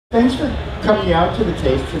Thanks for coming out to the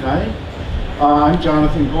Taste tonight. I'm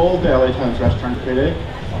Jonathan Gold, the LA Times restaurant critic,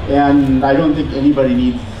 and I don't think anybody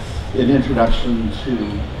needs an introduction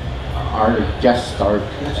to our guest star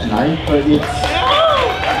tonight, but it's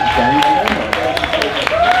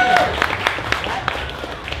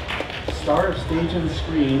star of stage and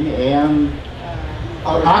screen and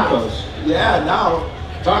tacos. Yeah, now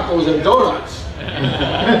tacos and donuts.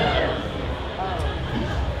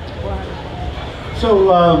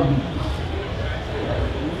 So,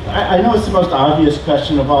 I know it's the most obvious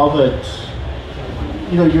question of all, but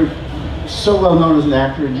you know, you're so well known as an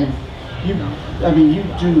actor, and you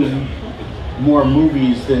do more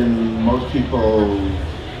movies than most people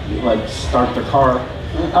like start the car.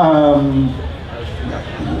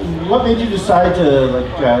 What made you decide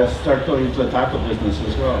to start going into the taco business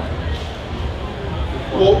as well?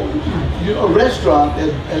 Well, you know, a restaurant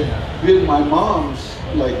had been my mom's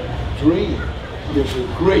dream. She's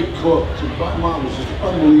a great cook. My mom was just an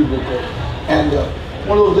unbelievable cook. And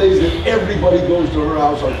one of those days that everybody goes to her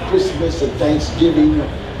house on Christmas and Thanksgiving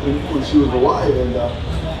when she was alive. And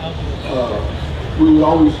we would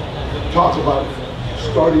always talk about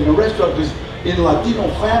starting a restaurant, because in Latino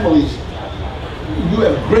families, you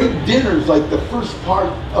have great dinners like the first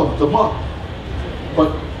part of the month.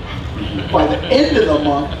 But by the end of the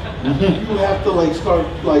month, you have to start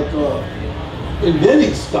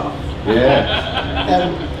inventing stuff. Yeah.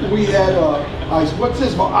 And we had, I said, what's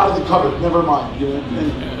this? Well, out of the cupboard, never mind. You know,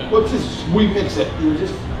 and what's this? We mix it. You know,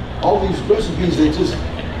 just all these recipes that just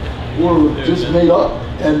were just made up.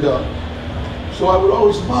 And so I would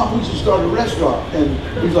always say, Mom, we should start a restaurant. And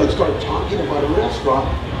we'd start talking about a restaurant,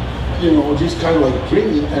 you know, just kind of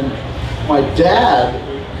dreaming. And my dad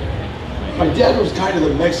was kind of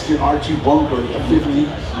the Mexican Archie Bunker in the 50s,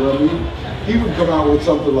 you know what I mean? He would come out with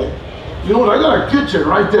something like, you know what, I got a kitchen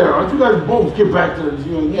right there. I think I both get back there.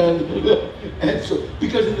 You know, and so,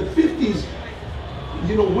 because in the 50s,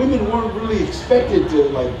 you know, women weren't really expected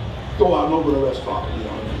to go out and open a restaurant, you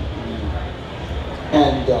know.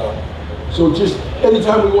 And so just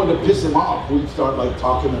anytime we wanted to piss him off, we'd start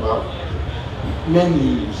talking about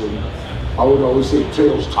menus, and I would always say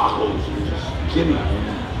Trejo's tacos. And just kidding.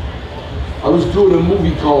 I was doing a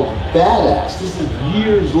movie called Badass. This is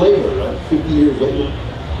years later, 50 years later.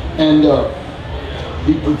 And the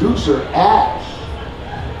producer, Ash,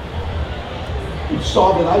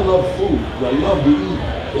 saw that I love food, that I love to eat.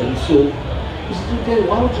 And so he said, okay,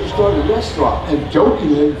 why don't you start a restaurant? And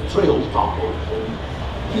jokingly, Trejo's tacos.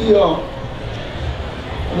 He,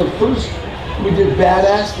 the first, we did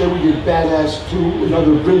Badass, then we did Badass 2,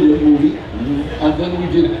 another brilliant movie. And then we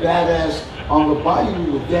did Badass on the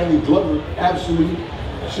Bayou with Danny Glover. Absolutely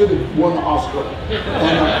should have won an Oscar.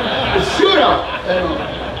 And it should have. And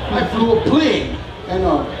I flew a plane.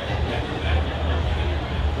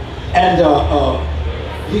 And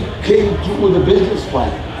he came through with a business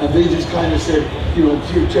plan, and they just kind of said, you know,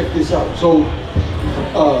 here, check this out. So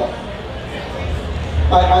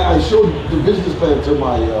I showed the business plan to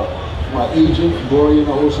my agent, Gloria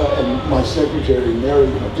Nahosa, and my secretary, Mary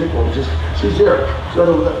Matico. She's there, she's right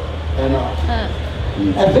over there.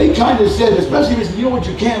 And they kind of said, especially if you know what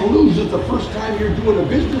you can't lose is the first time you're doing a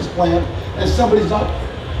business plan and somebody's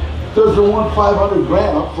doesn't want 500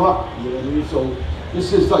 grand up front. You know what I mean? So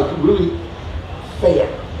this is really fair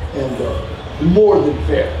and more than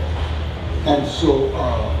fair. And so,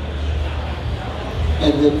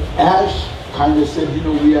 and then Ash kind of said, you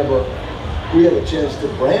know, we have a chance to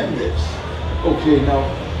brand this. Okay, now,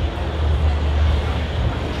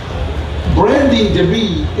 branding to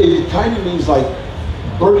me, it kind of means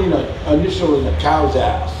burning an initial in a cow's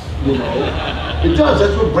ass, you know? It does,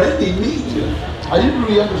 that's what branding means. You know? I didn't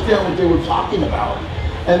really understand what they were talking about.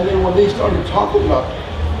 And then when they started talking about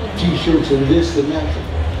t-shirts and this and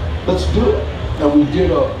that, let's do it. And we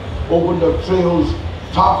opened up Trejo's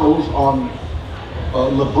Tacos on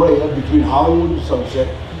La Brea between Hollywood and Sunset,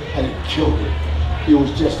 and it killed it. It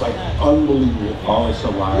was just unbelievable. Oh, it's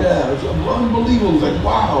so wild. Yeah, it's unbelievable. It was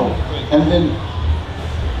wow. And then,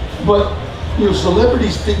 but you know,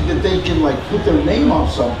 celebrities think that they can put their name on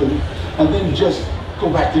something and then just go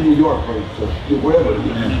back to New York or to wherever.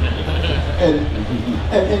 You know?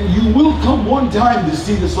 And you will come one time to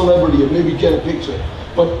see the celebrity and maybe get a picture.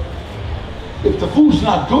 But if the food's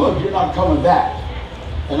not good, you're not coming back.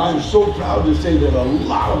 And I'm so proud to say that a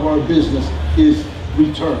lot of our business is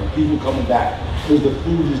return, people coming back, because the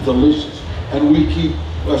food is delicious. And we keep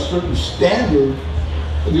a certain standard,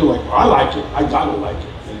 and you're like, I like it, I gotta like it.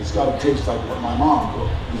 And it's gotta taste like what my mom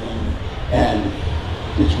cooked. You know? And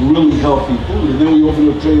it's really healthy food. And then we opened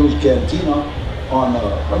up Trejo's Cantina on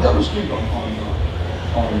right down the street on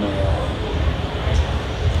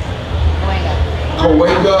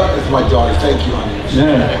Cahuenga, it's my daughter, thank you, honey.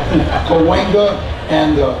 Yeah. Cahuenga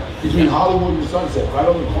and between Hollywood and Sunset, right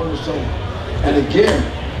on the corner of Sunset. And again,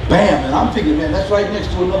 bam, and I'm thinking, man, that's right next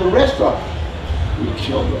to another restaurant. We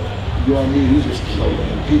killed it. You know what I mean? We just killed it.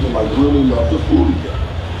 And people like really love the food again.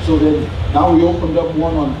 So then, now we opened up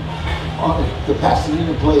one on the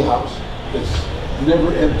Pasadena Playhouse. That's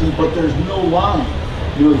never empty, but there's no line.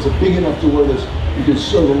 You know, it's big enough to where you can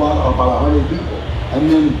serve about 100 people. And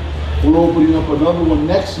then we're opening up another one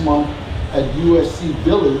next month at USC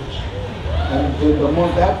Village. And then the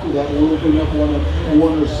month after that, we're opening up one at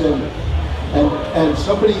Warner Center. And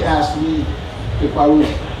somebody asked me if I was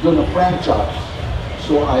going to franchise.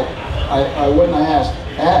 So I went and I asked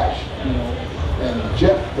Ash, you know, and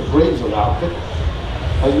Jeff, the Braves of outfit. I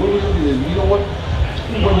said, what do we look at this? You know what?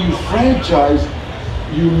 When you franchise,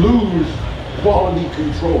 you lose quality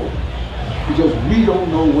control because we don't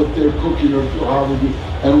know what they're cooking or how they do,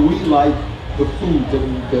 and we like the food that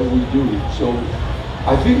we do. So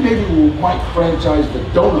I think maybe we might franchise the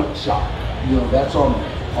donut shop. You know, that's on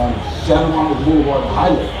Santa Monica Boulevard in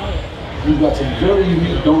Highland. We've got some very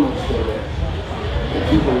unique donuts there that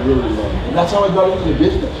people really love. And that's how I got into the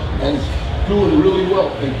business. And it's doing really well.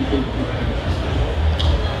 Thank you, thank you.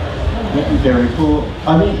 Very cool.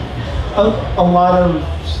 I mean, a lot of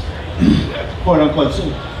quote unquote,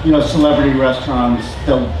 you know, celebrity restaurants,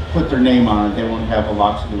 they'll put their name on it. They won't have a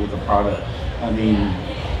lot to do with the product. I mean,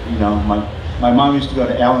 you know, my mom used to go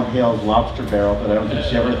to Alan Hale's Lobster Barrel, but I don't think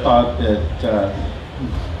she ever thought that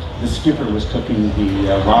the skipper was cooking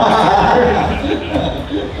the lobster.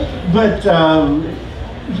 But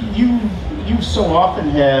you so often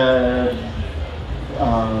had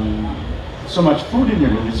so much food in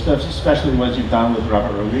your movies, especially ones you've done with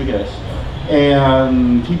Robert Rodriguez.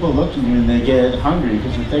 And people look at you and they get hungry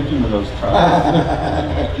because you're thinking of those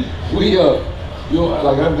tries. We, you know,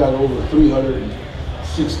 like I've got over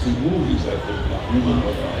 360 movies I think now.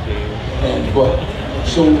 And but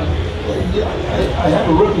so I have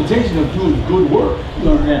a reputation of doing good work. You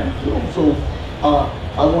know, so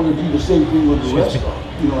I want to do the same thing with the restaurant.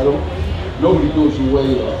 You know, nobody goes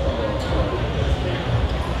away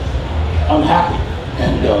unhappy.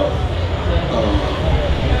 And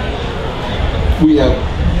we have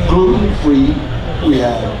gluten-free, we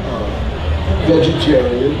have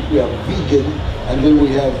vegetarian, we have vegan, and then we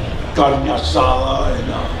have carne asada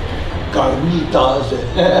and carnitas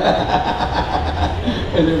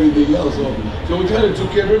and everything else. So we kind of took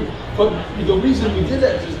care of it. But the reason we did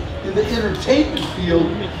that is in the entertainment field,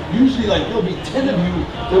 usually like there'll be 10 of you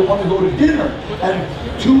that want to go to dinner,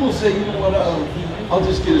 and 2 will say, you know what, I'll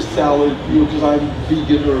just get a salad, you know, because I'm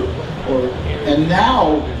vegan and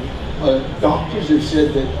now doctors have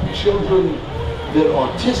said that children that are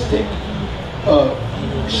autistic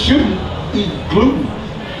shouldn't eat gluten.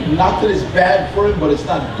 Not that it's bad for them, but it's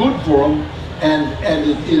not good for them, and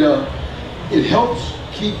it helps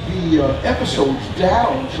keep the episodes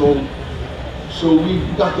down. So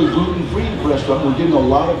we've got the gluten-free restaurant. We're getting a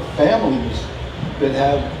lot of families that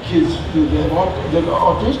have kids that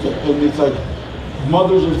are autistic, and it's like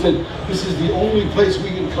mothers have said, this is the only place we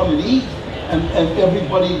can come and eat, and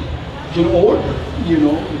everybody can order, you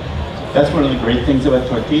know. That's one of the great things about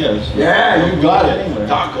tortillas. Yeah, you got it. Anywhere.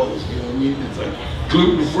 Tacos, you know what I mean? It's like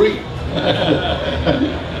gluten-free.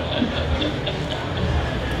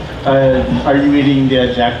 Are you eating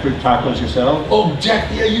the jackfruit tacos yourself? Oh,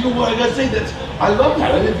 yeah, you know what I gotta say? I love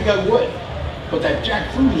that. I didn't think I would. But that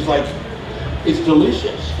jackfruit is like, it's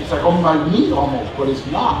delicious. It's like on my meat almost, but it's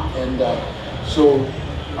not. And so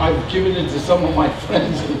I've given it to some of my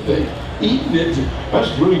friends and they've eaten it.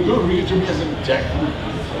 That's really good. We get to me as a jackfruit.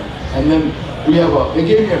 And then we have they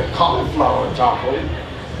gave me a cauliflower taco,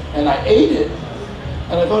 and I ate it,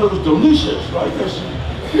 and I thought it was delicious, right? This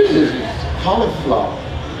is cauliflower.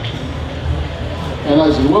 And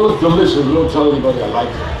I said, well, it's delicious, but don't tell anybody I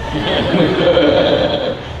like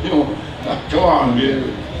it. You know, come on,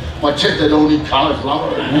 man. My chick that don't eat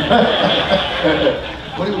cauliflower.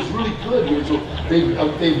 But it was really good, you know, so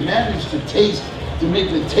they've managed to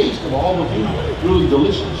make the taste of all the food really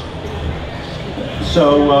delicious.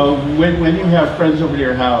 So when you have friends over to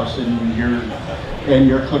your house and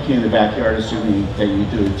you're cooking in the backyard, assuming that you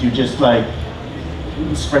do you just like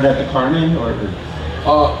spread out the carne or?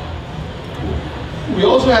 We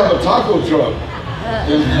also have a taco truck.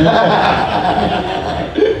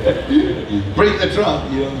 Bring the truck,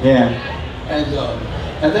 you know. Yeah.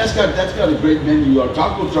 And that's got a great menu. Our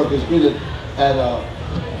taco truck has been at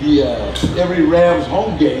every Rams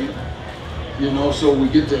home game. You know, so we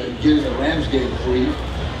get to get in the Rams game free,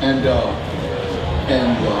 and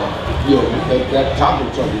you know that taco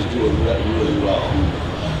truck is doing really well.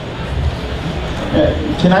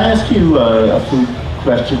 Can I ask you a food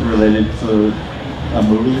question related to a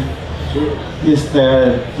movie? Sure. Is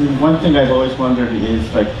that one thing I've always wondered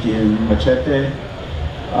is like in Machete,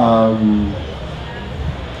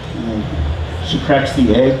 she cracks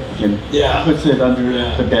the egg and puts it under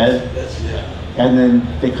the bed. And then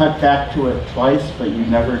they cut back to it twice, but you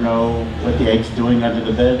never know what the egg's doing under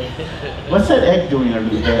the bed. What's that egg doing under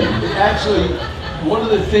the bed? Actually, one of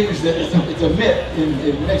the things that it's a myth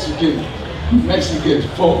in Mexican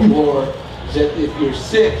folklore that if you're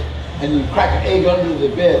sick and you crack an egg under the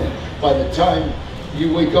bed, by the time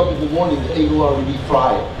you wake up in the morning, the egg will already be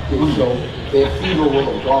fried. Okay, so their fever will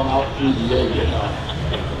have gone out through the egg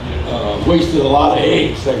and wasted a lot of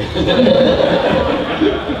eggs.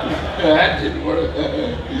 That didn't work.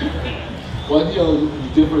 Well, you know,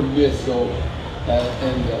 different myths. So,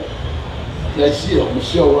 that's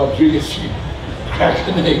Michelle Rodriguez. She cracked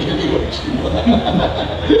an egg anyway.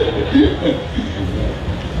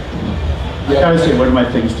 I gotta say, one of my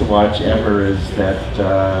things to watch ever is that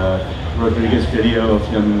Rodriguez video of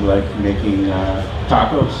him like making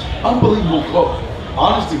tacos. Unbelievable cook.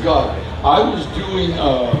 Honest to God, I was doing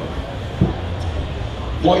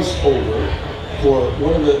voiceover for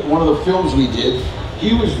one of the films we did.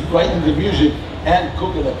 He was writing the music and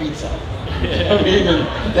cooking the pizza. I mean,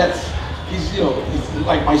 he's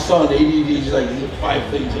like my son, ADD. He's like 5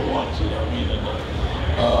 things at once. You know what I mean?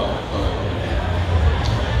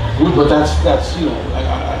 But that's I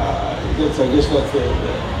guess that's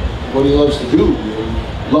what he loves to do. You know,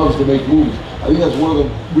 he loves to make movies. I think that's one of the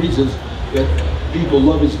reasons that people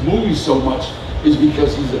love his movies so much is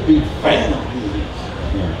because he's a big fan of movies.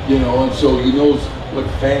 Yeah. You know, and so he knows what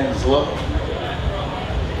fans love.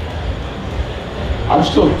 I'm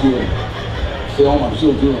still doing film. I'm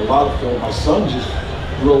still doing a lot of film. My son just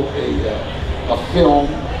wrote a film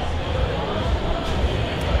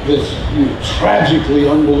that's tragically,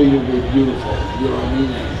 unbelievably beautiful. You know what I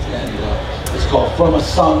mean? And it's called From a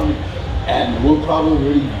Son, and we'll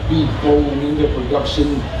probably be going into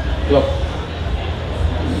production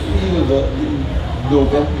either the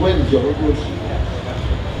November,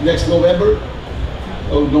 next November,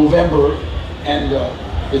 November, and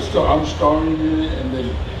I'm starring in it, and then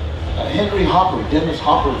Henry Hopper, Dennis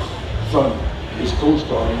Hopper's son, is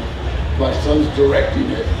co-starring. My son's directing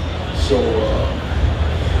it, so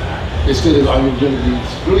it's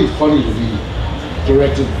really funny to be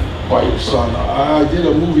directed by your son. I did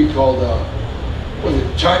a movie called what was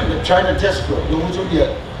it, China Test Girl? No,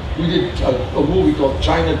 we did a movie called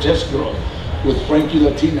China Test Girl with Frankie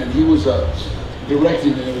Latina, and he was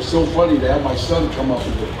directing, and it was so funny to have my son come up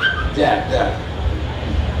and go, Dad,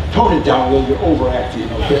 tone it down a little, you're overacting,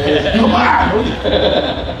 okay? Come on!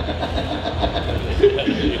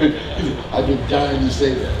 I've been dying to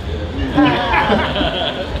say that.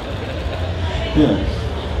 Yeah.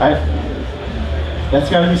 That's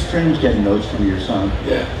got to be strange getting notes from your son.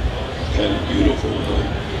 Yeah, it's kind of beautiful, but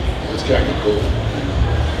it's kind of cool.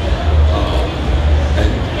 And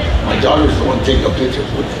my daughter's the one taking pictures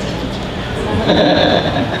with it.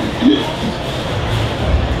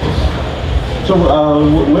 So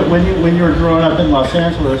when you were growing up in Los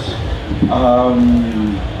Angeles,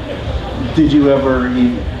 did you ever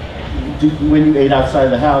eat? When you ate outside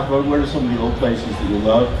the house, what are some of the old places that you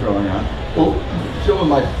loved growing up? Well, some of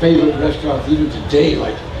my favorite restaurants even today,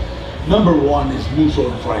 like #1 is Musso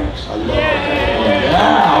and Frank's. I love that.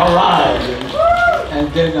 Yeah, all right. And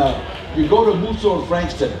then you go to Musso and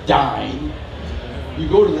Frank's to dine. You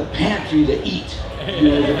go to the pantry to eat. You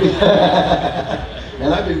know,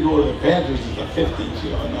 and I've been going to the pantry since the 50s.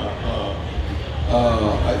 You know,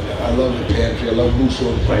 I love the pantry. I love Musso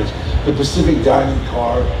and Frank's. The Pacific Dining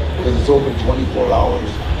Car, because it's open 24 hours.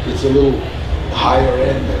 It's a little higher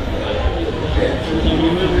end than the pantry.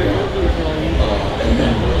 And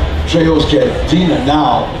then Trejo's Cantina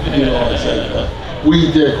now, you know, it's like, we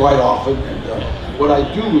eat there quite often. And what I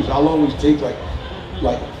do is I'll always take like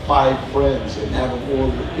 5 friends and have them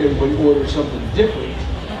everybody order something different.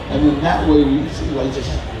 And then that way we see like just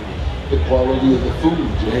the quality of the food.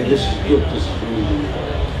 Hey, this is good, this is really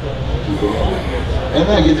good. And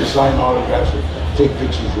then I get to sign autographs and take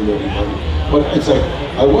pictures with everybody. But it's like,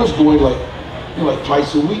 I was going like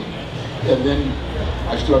twice a week. And then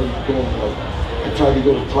I started going I tried to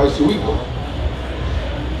go twice a week. Well,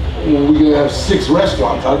 we're gonna have 6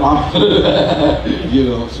 restaurants, you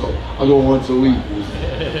know, so I go once a week.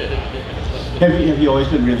 Have you always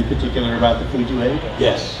been really particular about the food you ate?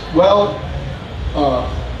 Yes. Well,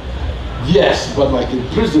 yes, but like in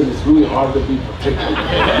prison, it's really hard to be particular.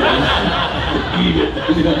 Eat it.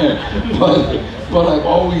 But I've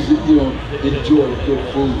always, enjoyed good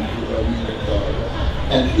food. You know what I mean?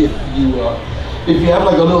 And if you, if you have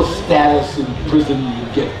like a little status in prison, you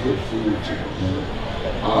get good food. You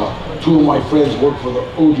know? Two of my friends worked for the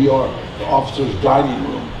ODR, the officers' dining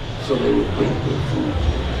room, so they would bring good food.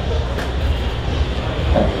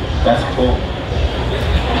 That's cool.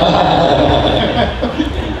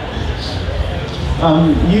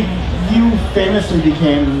 You famously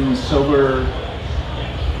became sober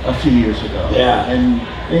a few years ago. Yeah. And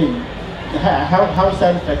how has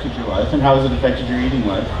that affected your life, and how has it affected your eating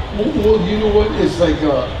life? Well, you know what? It's like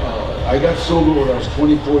I got sober when I was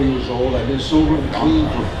 24 years old. I've been sober and clean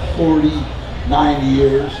for 49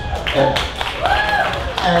 years.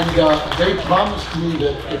 And they promised me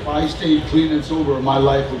that if I stayed clean and sober, my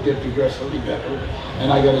life would get progressively better.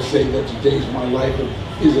 And I got to say that today's my life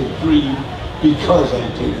is a dream because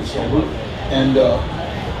I'm clean and sober. And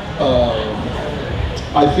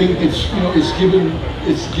I think it's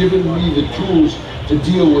given me the tools to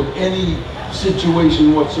deal with any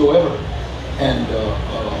situation whatsoever,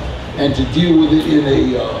 and to deal with it in a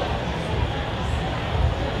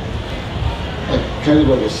kind of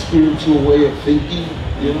like a spiritual way of thinking.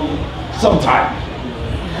 You know,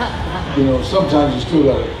 sometimes you still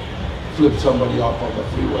gotta flip somebody off on the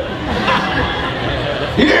freeway.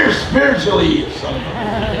 Here, spiritually, son.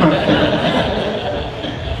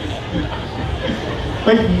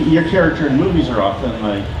 But your character in movies are often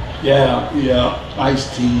like... Yeah,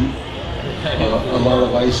 iced tea, a lot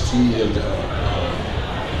of iced tea, and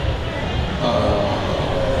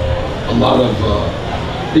a lot of,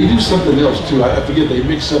 they do something else too, I forget, they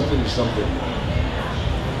mix something with something.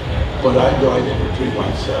 But I never drink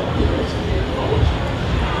myself, you know.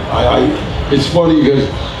 It's funny because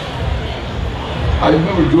I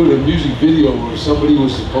remember doing a music video where somebody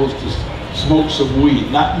was supposed to smoke some weed,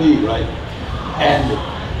 not me, right? And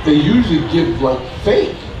they usually give like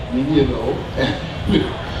fake, you know.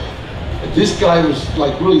 And this guy was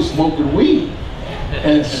like really smoking weed,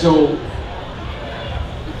 and so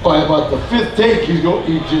by about the fifth take, he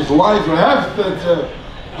just lies for half the.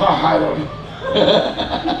 I don't know.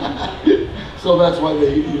 So that's why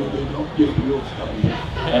they don't get real stuff.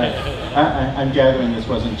 I'm gathering this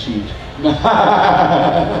wasn't cheap.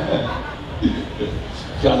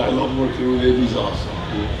 God, I love working with him. He's awesome.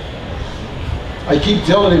 I keep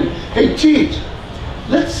telling him, hey, Cheech,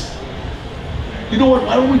 you know what,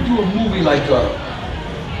 why don't we do a movie like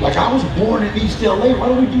I was born in East LA, why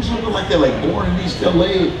don't we do something like that, like Born in East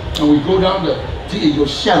LA, and we go down to T and go,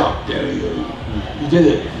 shut up, there you go, you did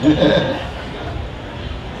it.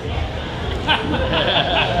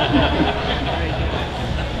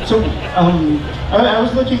 So, I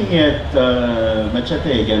was looking at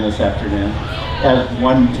Machete again this afternoon, as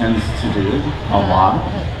one tends to do a lot.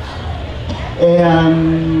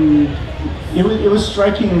 And it was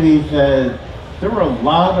striking me that there were a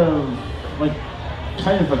lot of, like,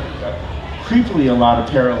 kind of creepily a lot of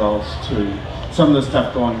parallels to some of the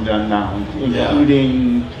stuff going on now,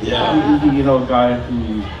 including, you know, a guy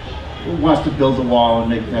who wants to build a wall and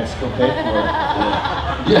make Mexico pay for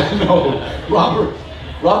it. No, Robert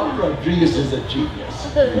Rodriguez is a genius.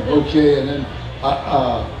 Okay, and then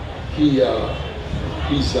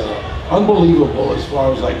he's unbelievable as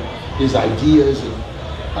far as like his ideas,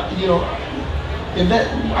 and you know, in that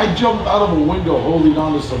I jumped out of a window holding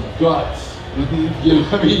on to some guts. You know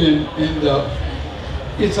what I mean? And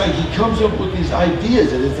it's like he comes up with these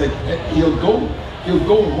ideas, and it's like he'll go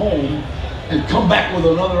home and come back with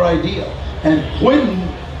another idea. And Quentin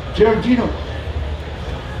Tarantino,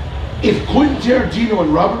 if Quentin Tarantino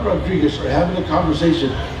and Robert Rodriguez are having a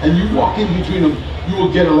conversation and you walk in between them, you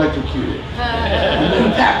will get electrocuted. And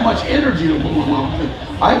there's that much energy.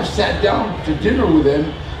 I've sat down to dinner with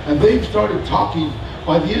them and they've started talking.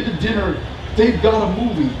 By the end of dinner, they've got a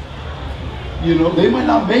movie. You know, they might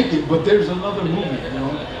not make it, but there's another movie, you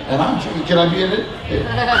know. And I'm thinking, can I be in it? Hey,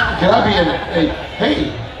 can I be in it?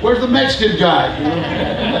 Hey, where's the Mexican guy? You know?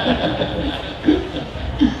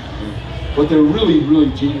 But they're really,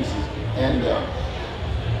 really geniuses. And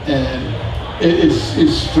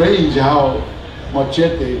it's strange how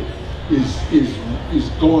Machete is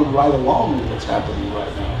going right along with what's happening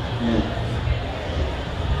right now.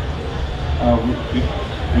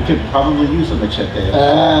 We could probably use a Machete.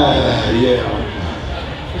 Yeah.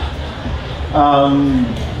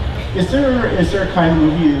 Is there a kind of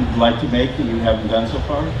movie you'd like to make that you haven't done so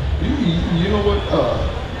far? You know what,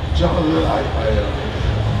 Jonathan,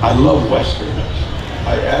 I love Westerns.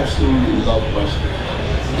 I absolutely love Westerns.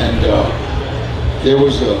 And there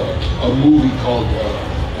was a movie called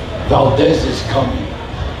Valdez is Coming.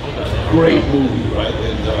 Great movie, right?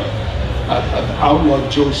 And Outlaw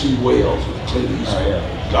Josie Wales with Clint Eastwood.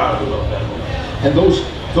 God, I love that movie. And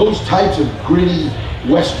those types of gritty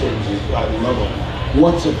Westerns, I love them.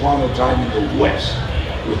 Once Upon a Time in the West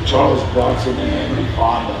with Charles Bronson and Henry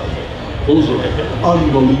Fonda. Those are like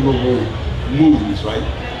unbelievable movies, right?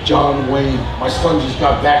 John Wayne. My son just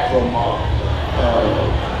got back from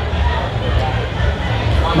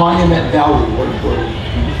Monument Valley,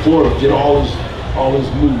 where Ford did all his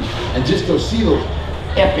movies, and just to see those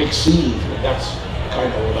epic scenes. That's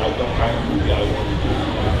kind of kind of movie I want to do.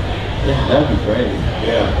 Yeah, that'd be great.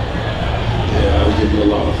 Yeah. Yeah, it'll give you a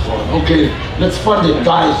lot of fun. Okay, let's fund it,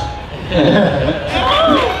 guys.